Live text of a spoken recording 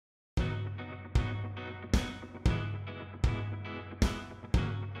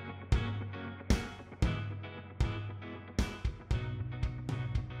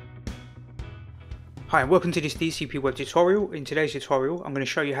Hi, and welcome to this DCP web tutorial. In today's tutorial, I'm going to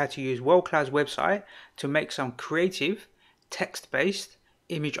show you how to use WorldCloud's website to make some creative, text-based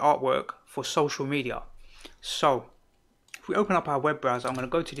image artwork for social media. So, if we open up our web browser, I'm going to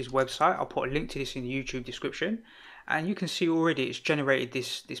go to this website. I'll put a link to this in the YouTube description, and you can see already it's generated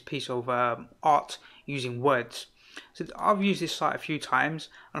this piece of art using words. So I've used this site a few times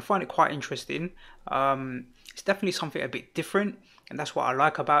and I find it quite interesting. It's definitely something a bit different, and that's what I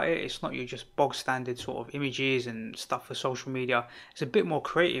like about it. It's not your just bog standard sort of images and stuff for social media. It's a bit more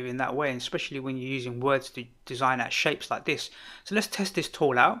creative in that way, and especially when you're using words to design out shapes like this. So let's test this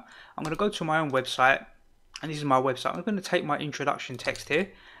tool out. I'm going to go to my own website, and this is my website. I'm going to take my introduction text here,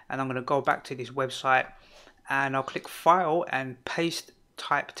 and I'm going to go back to this website, and I'll click File and Paste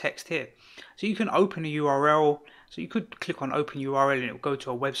Type Text here. So you can open a URL. So you could click on Open URL and it will go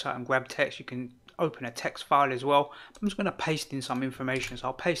to a website and grab text. You can open a text file as well. I'm just going to paste in some information. So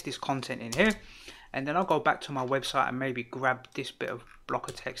I'll paste this content in here, and then I'll go back to my website and maybe grab this bit of block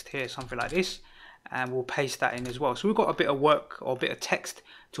of text here, something like this, and we'll paste that in as well. So we've got a bit of work or a bit of text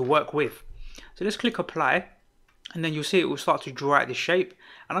to work with. So let's click Apply, and then you'll see it will start to draw out the shape,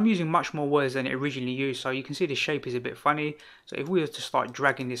 and I'm using much more words than it originally used, so you can see the shape is a bit funny. So if we were to start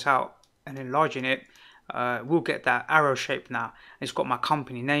dragging this out and enlarging it, we'll get that arrow shape now. It's got my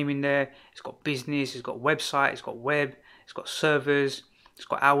company name in there, it's got business, it's got website, it's got web, it's got servers, it's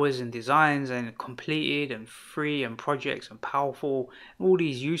got hours and designs and completed and free and projects and powerful, all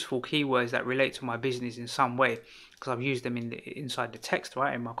these useful keywords that relate to my business in some way, because I've used them inside the text,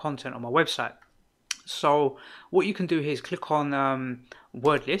 right, in my content on my website. So what you can do here is click on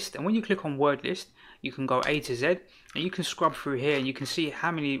word list, and when you click on word list, you can go A to Z, and you can scrub through here and you can see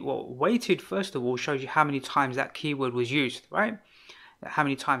how many, well, weighted first of all shows you how many times that keyword was used, right? How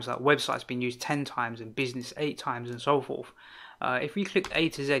many times that website's been used 10 times and business 8 times and so forth. If we click A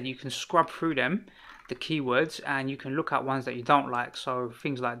to Z, you can scrub through them, the keywords, and you can look at ones that you don't like. So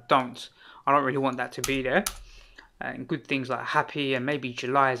things like don't, I don't really want that to be there. And good things like happy, and maybe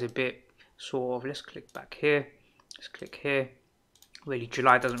July is a bit sort of, let's click back here, let's click here. Really,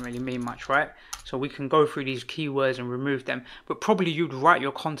 July doesn't really mean much, right? So we can go through these keywords and remove them, but probably you'd write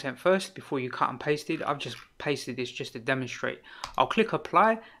your content first before you cut and paste it. I've just pasted this just to demonstrate. I'll click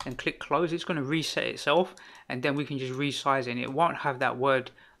Apply and click Close. It's going to reset itself, and then we can just resize it, and it won't have that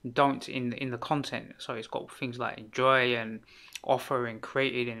word don't in the content. So it's got things like enjoy and offer and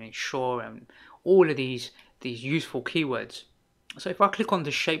created and ensure and all of these useful keywords. So if I click on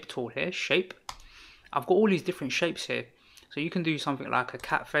the shape tool here, shape, I've got all these different shapes here. So you can do something like a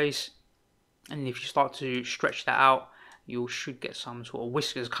cat face, and if you start to stretch that out, you should get some sort of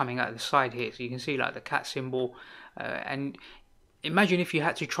whiskers coming out of the side here. So you can see like the cat symbol, and imagine if you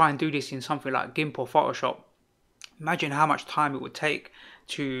had to try and do this in something like GIMP or Photoshop. Imagine how much time it would take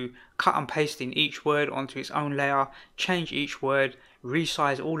to cut and paste in each word onto its own layer, change each word,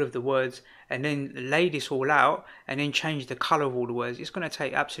 resize all of the words, and then lay this all out and then change the color of all the words. It's going to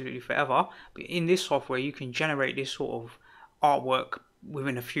take absolutely forever, but in this software you can generate this sort of artwork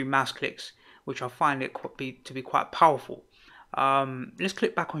within a few mouse clicks, which I find it to be quite powerful. Let's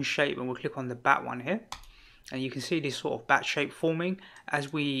click back on shape, and we'll click on the bat one here, and you can see this sort of bat shape forming.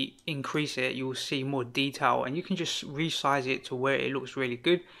 As we increase it, you will see more detail, and you can just resize it to where it looks really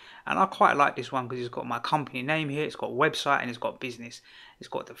good. And I quite like this one because it's got my company name here, it's got website, and it's got business. It's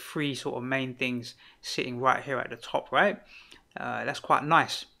got the three sort of main things sitting right here at the top, right? That's quite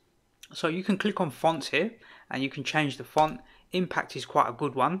nice. So you can click on fonts here and you can change the font. Impact is quite a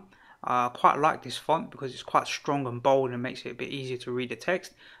good one. I quite like this font because it's quite strong and bold and makes it a bit easier to read the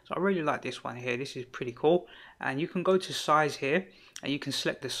text. So I really like this one here. This is pretty cool. And you can go to size here and you can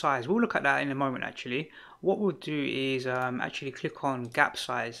select the size. We'll look at that in a moment actually. What we'll do is actually click on gap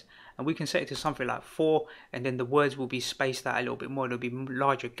size, and we can set it to something like 4, and then the words will be spaced out a little bit more. There'll be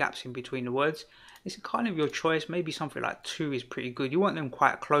larger gaps in between the words. It's kind of your choice. Maybe something like 2 is pretty good. You want them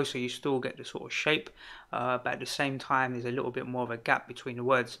quite close so you still get the sort of shape, but at the same time there's a little bit more of a gap between the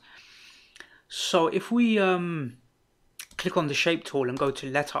words. So if we click on the shape tool and go to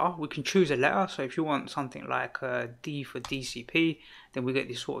letter, we can choose a letter. So if you want something like D for DCP, then we get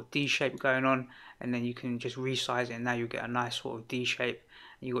this sort of D shape going on, and then you can just resize it, and now you get a nice sort of D shape,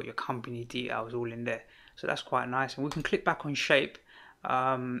 and you got your company details all in there. So that's quite nice. And we can click back on shape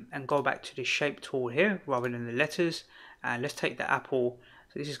and go back to the shape tool here rather than the letters, and let's take the apple.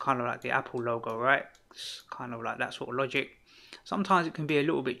 So this is kind of like the Apple logo, right? It's kind of like that sort of logic. Sometimes it can be a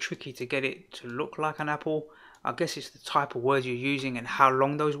little bit tricky to get it to look like an apple. I guess it's the type of words you're using and how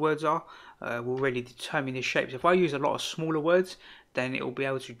long those words are will really determine the shapes. If I use a lot of smaller words, then it will be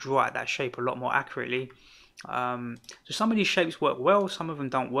able to draw out that shape a lot more accurately. So some of these shapes work well, some of them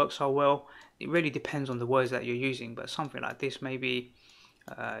don't work so well. it really depends on the words that you're using, but something like this, maybe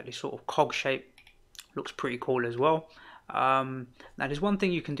this sort of cog shape looks pretty cool as well. Now there's one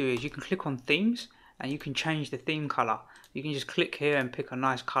thing you can do is you can click on themes and you can change the theme color. You can just click here and pick a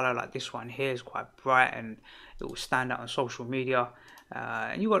nice color like this one here is quite bright and it will stand out on social media.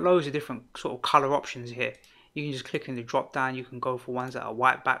 And you've got loads of different sort of color options here. You can just click in the drop down. You can go for ones that are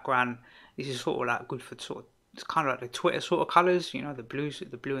white background. This is sort of like good for sort of, it's kind of like the Twitter sort of colors, you know, the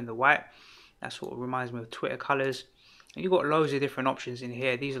blue and the white. That sort of reminds me of Twitter colors. And you've got loads of different options in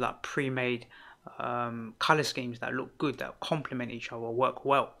here. These are like pre-made color schemes that look good, that complement each other, work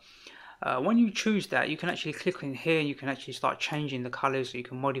well. When you choose that, you can actually click in here and you can actually start changing the colors. So you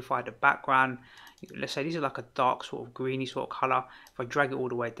can modify the background. Let's say these are like a dark sort of greeny sort of color. If I drag it all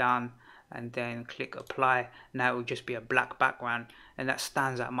the way down and then click apply, now it will just be a black background, and that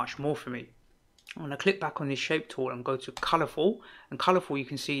stands out much more for me. I'm going to click back on this shape tool and go to colorful, and colorful you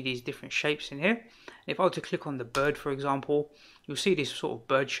can see these different shapes in here. If I were to click on the bird, for example, you'll see this sort of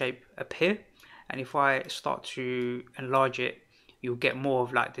bird shape appear, and if I start to enlarge it, you'll get more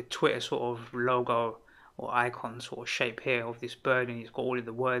of like the Twitter sort of logo or icon sort of shape here of this bird, and it's got all of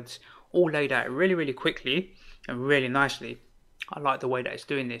the words all laid out really quickly and really nicely. I like the way that it's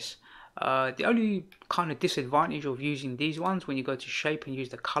doing this. The only kind of disadvantage of using these ones when you go to shape and use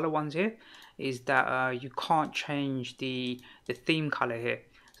the color ones here is that you can't change the theme color here.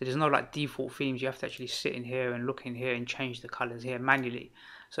 So there's no like default themes. You have to actually sit in here and look in here and change the colors here manually.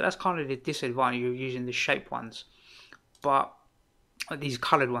 So that's kind of the disadvantage of using the shape ones. But these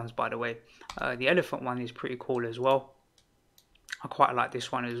colored ones, by the way, the elephant one is pretty cool as well. I quite like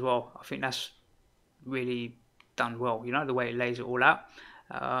this one as well. I think that's really done well, you know, the way it lays it all out.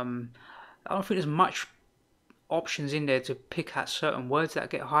 I don't think there's much options in there to pick at certain words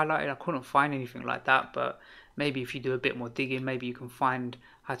that get highlighted. I couldn't find anything like that, but maybe if you do a bit more digging, maybe you can find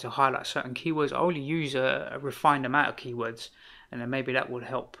how to highlight certain keywords. I only use a refined amount of keywords, and then maybe that would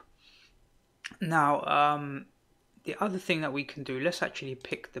help. Now, the other thing that we can do, let's actually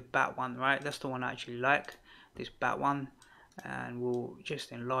pick the bat one, right? That's the one I actually like, this bat one, and we'll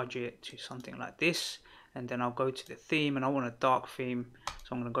just enlarge it to something like this. And then I'll go to the theme, and I want a dark theme, so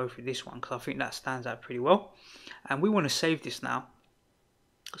I'm going to go for this one because I think that stands out pretty well. And we want to save this now,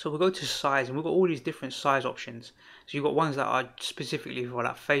 so we'll go to size, and we've got all these different size options. So you've got ones that are specifically for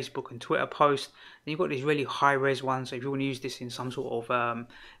like Facebook and Twitter posts, then you've got these really high res ones. So if you want to use this in some sort of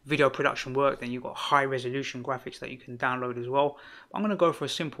video production work, then you've got high resolution graphics that you can download as well. But I'm going to go for a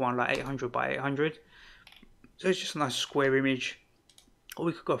simple one like 800 by 800, so it's just a nice square image, or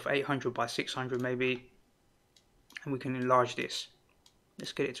we could go for 800 by 600 maybe. And we can enlarge this.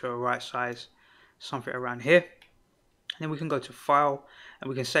 Let's get it to a right size, something around here. And then we can go to file and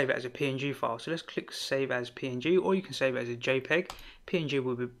we can save it as a PNG file. So let's click save as PNG, or you can save it as a JPEG. PNG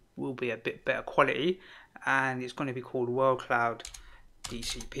will be a bit better quality, and it's going to be called World Cloud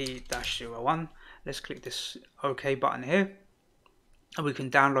DCP-01. Let's click this OK button here, and we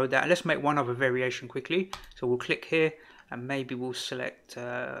can download that. And let's make one other variation quickly. So we'll click here and maybe we'll select,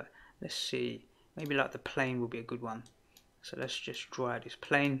 let's see, maybe like the plane will be a good one. So let's just draw out this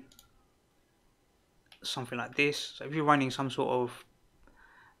plane, something like this. So if you're running some sort of,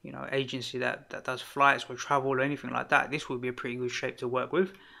 you know, agency that does flights or travel or anything like that, this would be a pretty good shape to work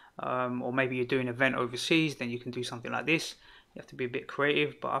with. Or maybe you're doing an event overseas, then you can do something like this. You have to be a bit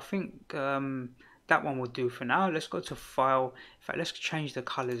creative, but I think that one will do for now. Let's go to file. In fact, let's change the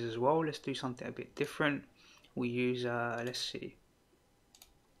colors as well. Let's do something a bit different. We use let's see,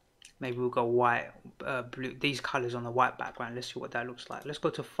 maybe we'll go white, blue, these colors on the white background. Let's see what that looks like. Let's go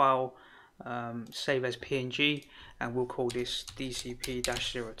to file, save as PNG, and we'll call this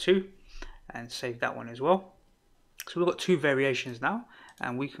DCP-02 and save that one as well. So we've got two variations now,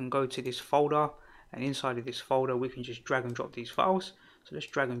 and we can go to this folder, and inside of this folder we can just drag and drop these files. So let's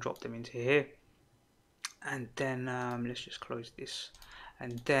drag and drop them into here, and then let's just close this,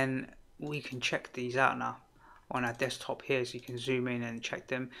 and then we can check these out now on our desktop here, so you can zoom in and check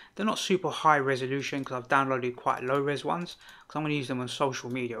them. They're not super high resolution because I've downloaded quite low res ones because I'm going to use them on social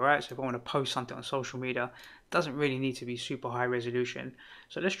media, right? So if I want to post something on social media, it doesn't really need to be super high resolution.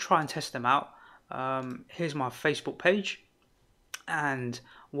 So let's try and test them out. Here's my Facebook page, and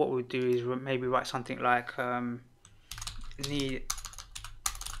what we'll do is maybe write something like need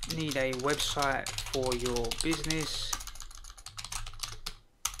a website for your business,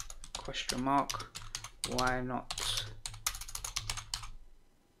 question mark, why not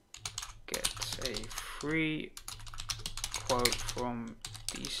get a free quote from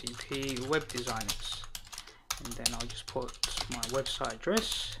DCP web designers, and then I'll just put my website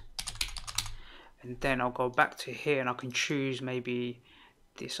address, and then I'll go back to here and I can choose maybe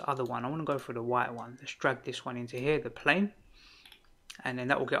this other one. I want to go for the white one. Let's drag this one into here, the plane, and then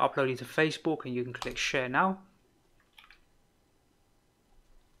that will get uploaded to Facebook, and you can click share now.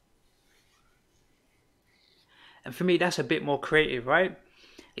 And for me, that's a bit more creative, right?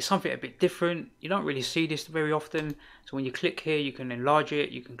 It's something a bit different. You don't really see this very often. So when you click here, you can enlarge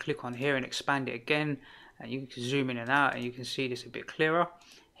it. You can click on here and expand it again, and you can zoom in and out, and you can see this a bit clearer.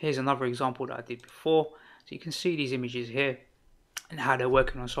 Here's another example that I did before. So you can see these images here and how they're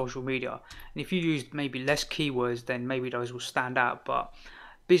working on social media. And if you use maybe less keywords, then maybe those will stand out. But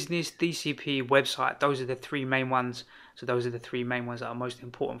business, DCP, website, those are the three main ones. So those are the three main ones that are most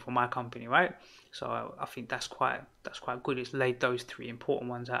important for my company, right? So I think that's quite good. It's laid those three important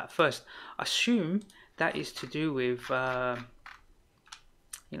ones out first. I assume that is to do with you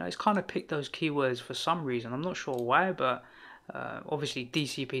know, it's kind of picked those keywords for some reason. I'm not sure why, but obviously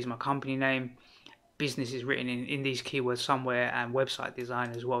DCP is my company name. Business is written in these keywords somewhere, and website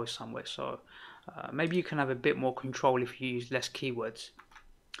design as well is somewhere. So maybe you can have a bit more control if you use less keywords.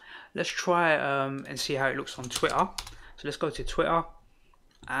 Let's try and see how it looks on Twitter. So let's go to Twitter,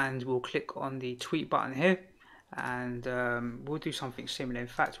 and we'll click on the tweet button here, and we'll do something similar. In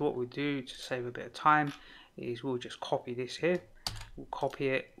fact, what we'll do to save a bit of time is we'll just copy this here. We'll copy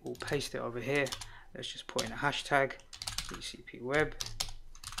it, we'll paste it over here. Let's just put in a hashtag DCP web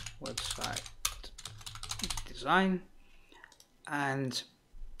website design, and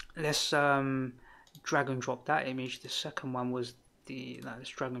let's drag and drop that image. The second one was let's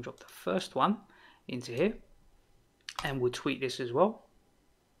drag and drop the first one into here, and we'll tweet this as well.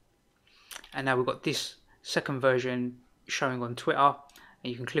 And now we've got this second version showing on Twitter,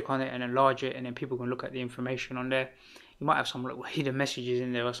 and you can click on it and enlarge it, and then people can look at the information on there. You might have some little hidden messages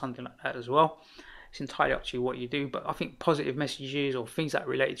in there or something like that as well. It's entirely up to you what you do, but I think positive messages or things that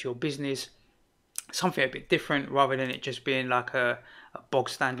relate to your business, something a bit different rather than it just being like a bog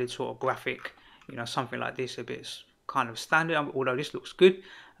standard sort of graphic, you know, something like this, a bit kind of standard. Although this looks good,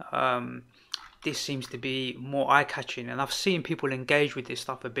 this seems to be more eye-catching, and I've seen people engage with this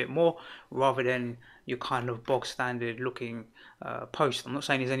stuff a bit more rather than your kind of bog standard looking post. I'm not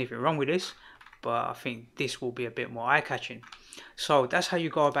saying there's anything wrong with this, but I think this will be a bit more eye-catching. So that's how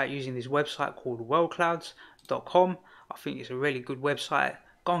you go about using this website called worldclouds.com. I think it's a really good website.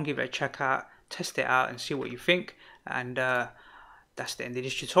 Go and give it a check out, test it out and see what you think. And that's the end of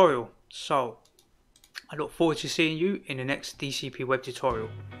this tutorial. So I look forward to seeing you in the next DCP web tutorial.